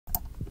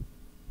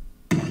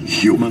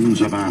Humans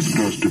have asked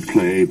us to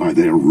play by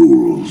their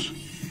rules.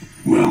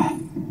 Well,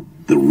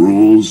 the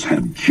rules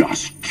have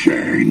just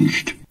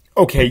changed.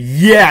 Okay,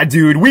 yeah,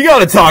 dude, we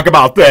gotta talk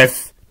about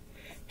this.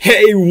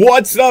 Hey,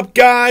 what's up,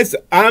 guys?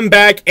 I'm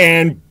back,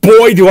 and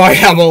boy, do I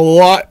have a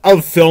lot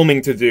of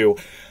filming to do.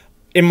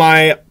 In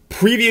my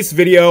previous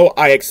video,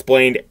 I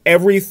explained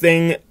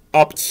everything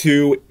up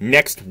to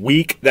next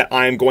week that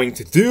I'm going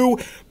to do,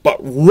 but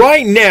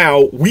right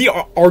now, we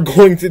are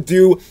going to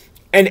do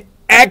an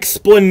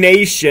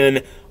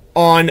explanation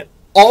on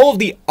all of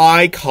the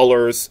eye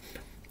colors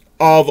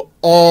of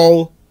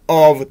all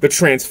of the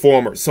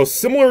Transformers. So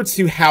similar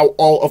to how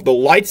all of the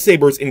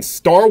lightsabers in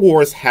Star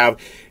Wars have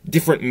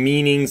different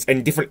meanings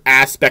and different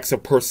aspects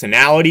of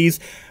personalities,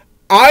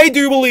 I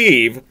do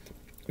believe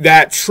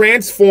that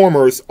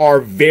Transformers are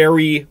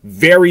very,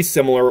 very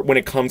similar when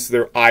it comes to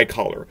their eye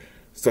color.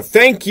 So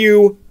thank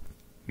you,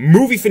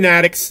 Movie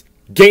Fanatics,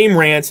 Game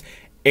Rant,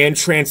 and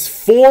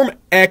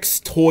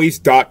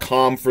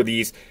TransformXToys.com for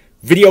these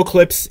video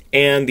clips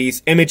and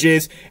these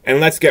images, and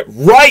let's get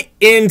right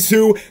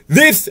into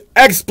this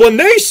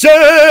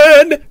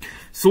explanation!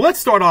 So let's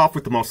start off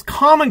with the most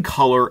common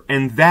color,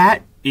 and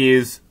that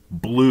is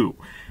blue.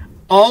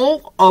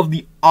 All of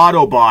the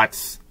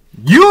Autobots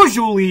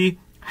usually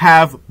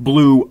have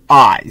blue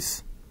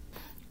eyes.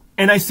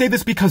 And I say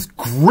this because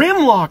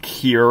Grimlock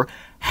here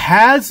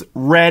has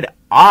red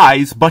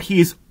eyes, but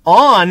he is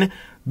on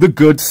the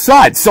good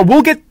side. So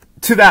we'll get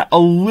to that a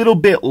little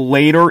bit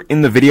later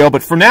in the video,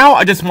 but for now,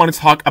 I just want to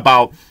talk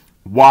about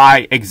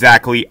why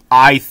exactly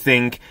I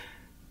think,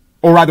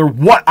 or rather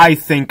what I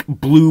think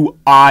blue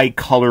eye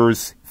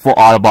colors for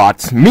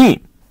Autobots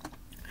mean.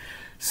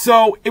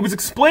 So, it was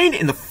explained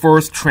in the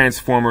first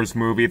Transformers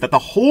movie that the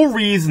whole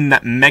reason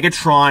that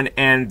Megatron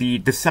and the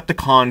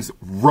Decepticons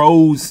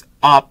rose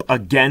up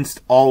against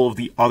all of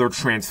the other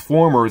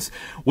Transformers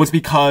was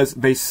because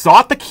they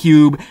sought the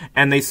cube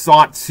and they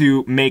sought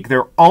to make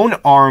their own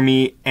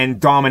army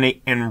and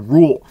dominate and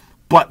rule.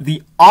 But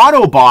the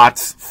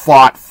Autobots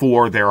fought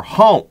for their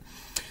home.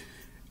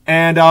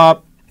 And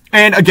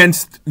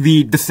against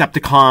the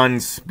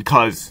Decepticons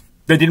because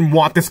they didn't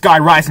want this guy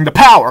rising to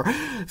power.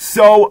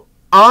 So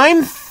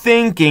I'm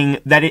thinking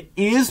that it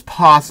is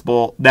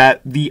possible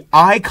that the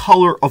eye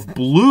color of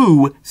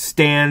blue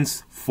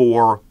stands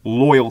for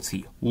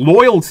loyalty.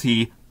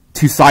 Loyalty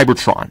to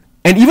Cybertron.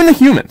 And even the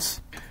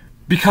humans.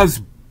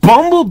 Because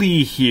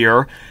Bumblebee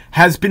here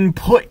has been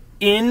put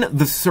in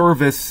the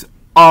service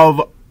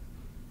of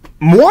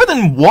more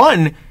than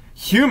one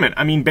human.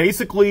 I mean,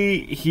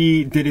 basically,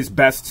 he did his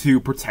best to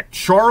protect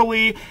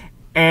Charlie,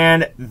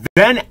 and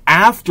then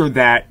after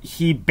that,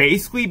 he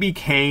basically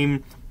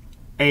became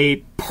a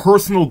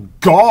personal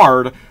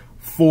guard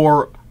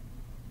for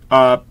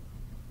the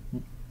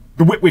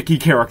Witwicky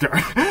character.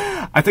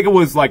 I think it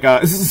was like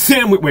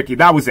Sam Witwicky,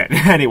 that was it.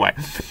 Anyway,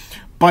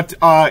 but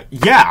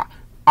yeah,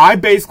 I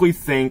basically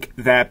think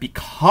that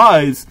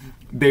because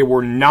they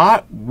were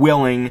not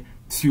willing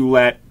to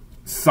let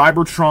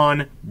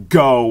Cybertron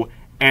go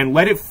and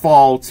let it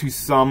fall to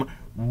some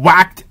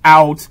whacked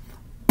out,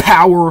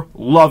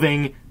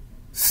 power-loving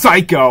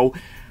psycho,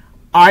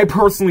 I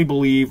personally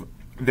believe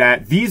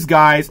that these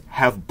guys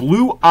have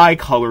blue eye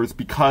colors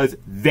because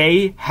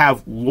they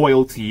have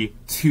loyalty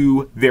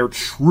to their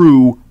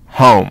true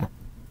home.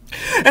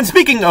 And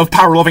speaking of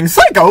power-loving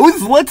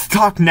psychos, let's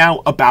talk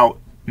now about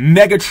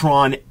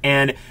Megatron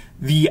and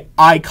the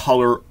eye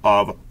color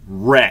of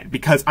red,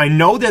 because I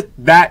know that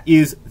that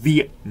is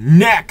the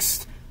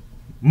next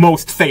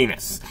most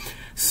famous.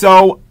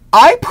 So,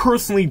 I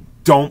personally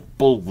don't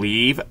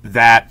believe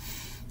that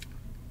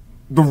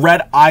the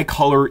red eye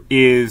color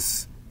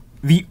is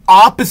the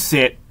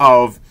opposite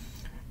of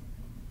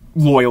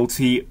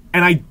loyalty,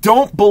 and I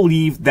don't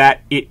believe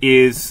that it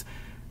is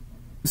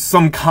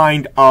some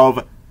kind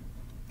of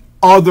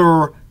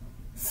other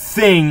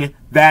thing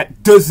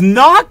that does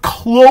not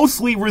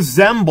closely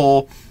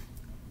resemble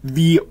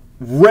the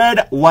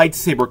red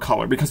lightsaber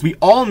color, because we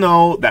all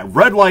know that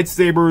red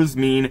lightsabers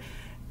mean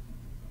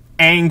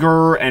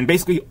anger and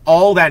basically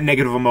all that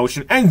negative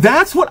emotion, and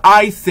that's what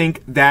I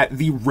think that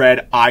the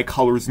red eye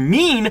colors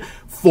mean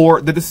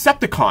for the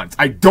Decepticons.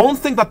 I don't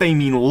think that they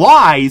mean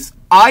lies.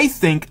 I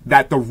think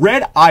that the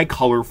red eye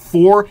color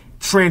for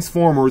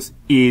Transformers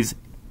is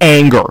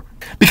anger.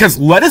 Because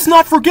let us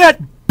not forget,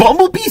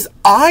 Bumblebee's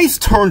eyes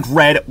turned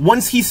red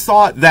once he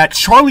saw that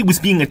Charlie was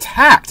being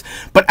attacked,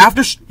 but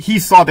after he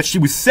saw that she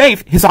was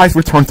safe, his eyes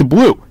returned to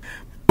blue.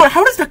 But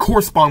how does that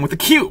correspond with the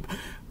cube?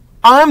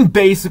 I'm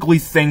basically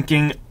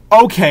thinking,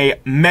 okay,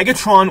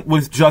 Megatron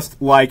was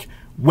just like,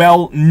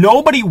 well,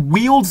 nobody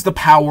wields the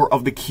power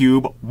of the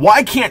cube.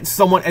 Why can't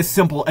someone as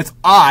simple as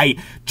I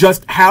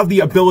just have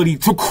the ability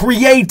to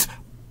create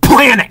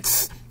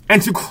planets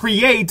and to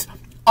create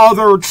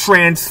other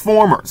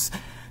Transformers?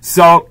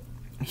 So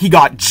he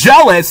got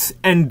jealous,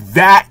 and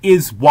that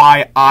is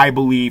why I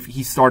believe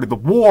he started the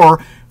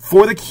war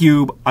for the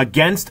cube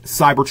against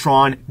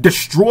Cybertron,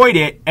 destroyed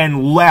it,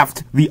 and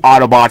left the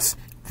Autobots,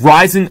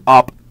 rising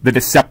up the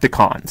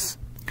Decepticons.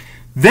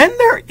 Then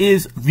there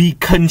is the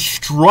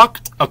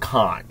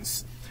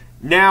Constructicons.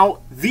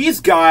 Now, these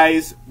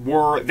guys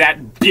were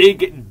that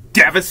big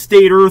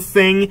Devastator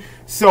thing,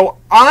 so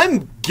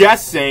I'm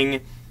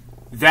guessing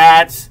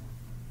that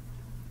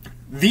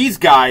these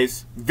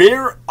guys,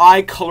 their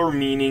eye color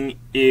meaning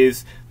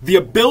is the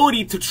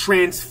ability to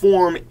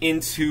transform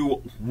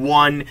into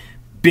one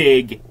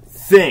big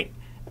thing.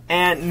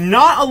 And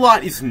not a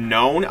lot is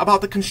known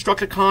about the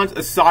Constructicons,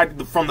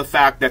 aside from the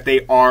fact that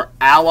they are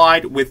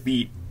allied with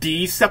the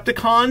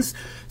Decepticons.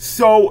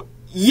 So,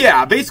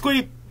 yeah,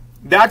 basically,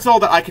 that's all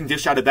that I can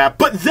dish out of that.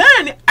 But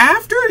then,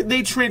 after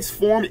they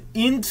transform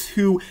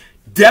into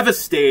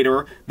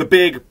Devastator, the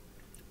big,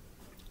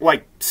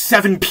 like,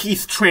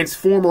 7-piece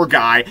Transformer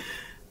guy,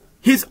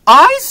 his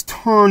eyes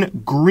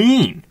turn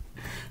green.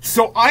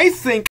 So I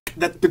think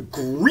that the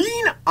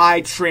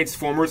green-eyed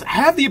Transformers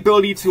have the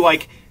ability to,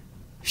 like,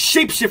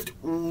 shapeshift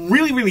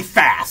really, really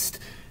fast.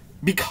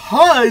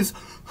 Because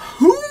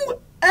who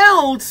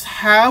else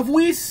have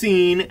we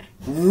seen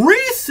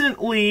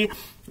recently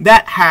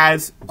that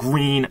has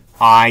green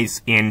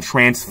eyes in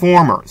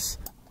Transformers?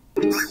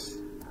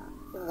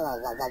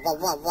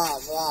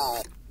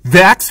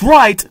 That's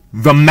right,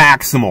 the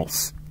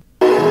Maximals.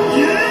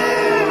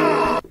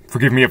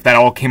 Forgive me if that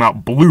all came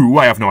out blue.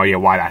 I have no idea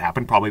why that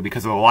happened. Probably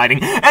because of the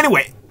lighting.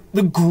 Anyway,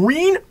 the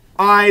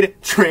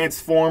green-eyed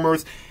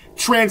Transformers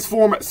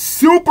transform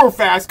super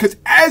fast, because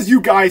as you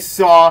guys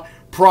saw,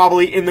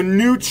 probably in the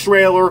new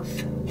trailer,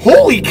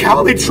 holy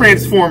cow, they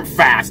transform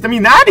fast. I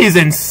mean, that is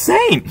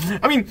insane.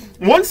 I mean,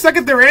 1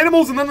 second they're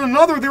animals, and then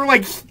another they're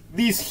like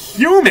these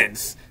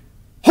humans.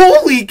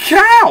 Holy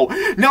cow!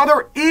 Now,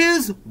 there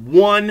is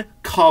one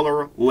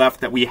color left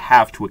that we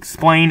have to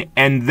explain,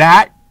 and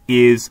that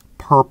is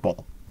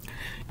purple.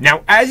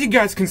 Now, as you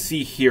guys can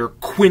see here,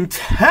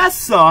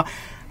 Quintessa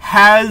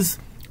has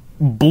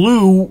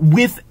blue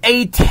with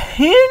a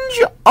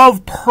tinge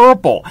of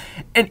purple.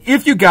 And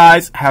if you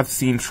guys have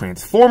seen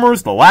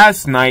Transformers The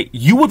Last Knight,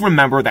 you would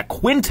remember that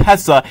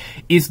Quintessa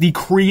is the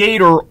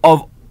creator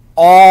of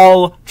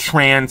all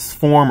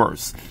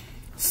Transformers.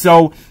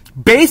 So,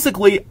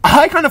 basically,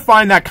 I kind of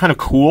find that kind of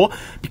cool,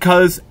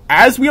 because,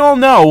 as we all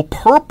know,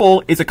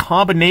 purple is a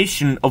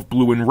combination of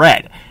blue and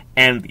red.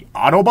 And the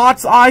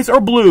Autobots' eyes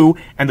are blue,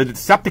 and the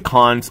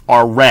Decepticons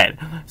are red.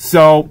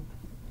 So,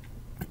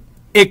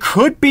 it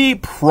could be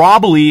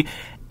probably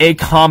a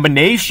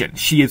combination.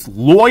 She is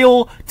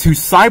loyal to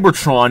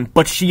Cybertron,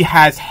 but she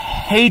has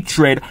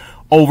hatred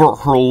over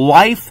her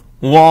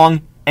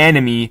lifelong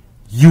enemy,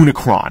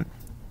 Unicron.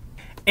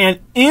 And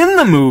in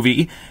the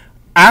movie,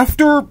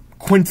 after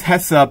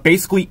Quintessa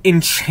basically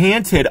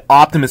enchanted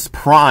Optimus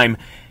Prime,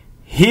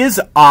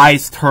 his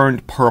eyes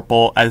turned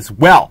purple as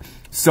well.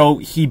 So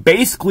he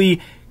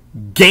basically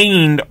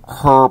gained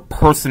her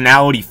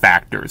personality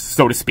factors,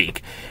 so to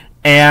speak.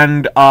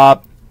 And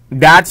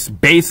that's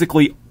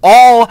basically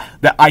all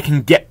that I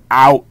can get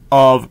out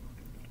of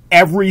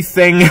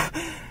everything,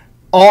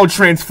 all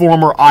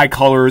Transformer eye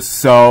colors.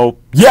 So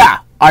yeah,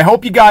 I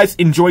hope you guys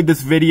enjoyed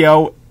this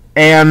video,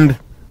 and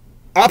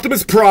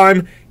Optimus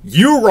Prime,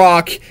 you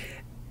rock.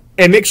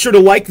 And make sure to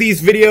like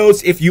these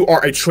videos if you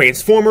are a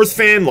Transformers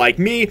fan like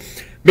me.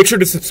 Make sure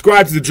to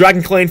subscribe to the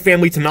Dragon Clan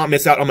family to not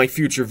miss out on my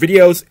future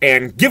videos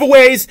and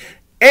giveaways.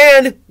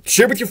 And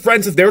share with your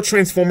friends if they're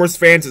Transformers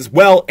fans as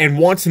well and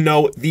want to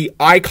know the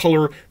eye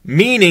color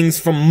meanings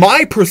from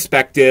my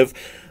perspective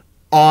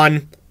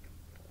on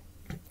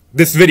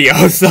this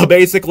video. So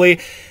basically,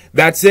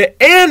 that's it.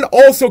 And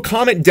also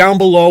comment down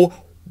below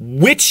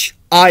which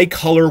eye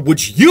color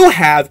would you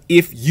have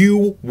if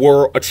you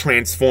were a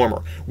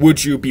Transformer.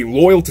 Would you be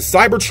loyal to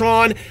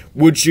Cybertron?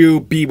 Would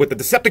you be with the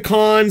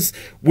Decepticons?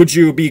 Would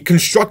you be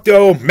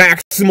Constructo,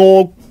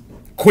 Maximal,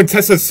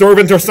 Quintessa's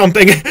servant or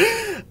something?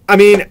 I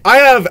mean, I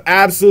have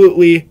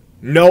absolutely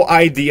no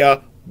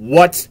idea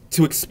what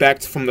to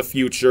expect from the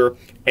future.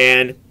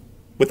 And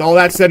with all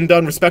that said and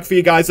done, respect for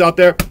you guys out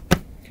there.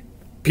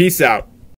 Peace out.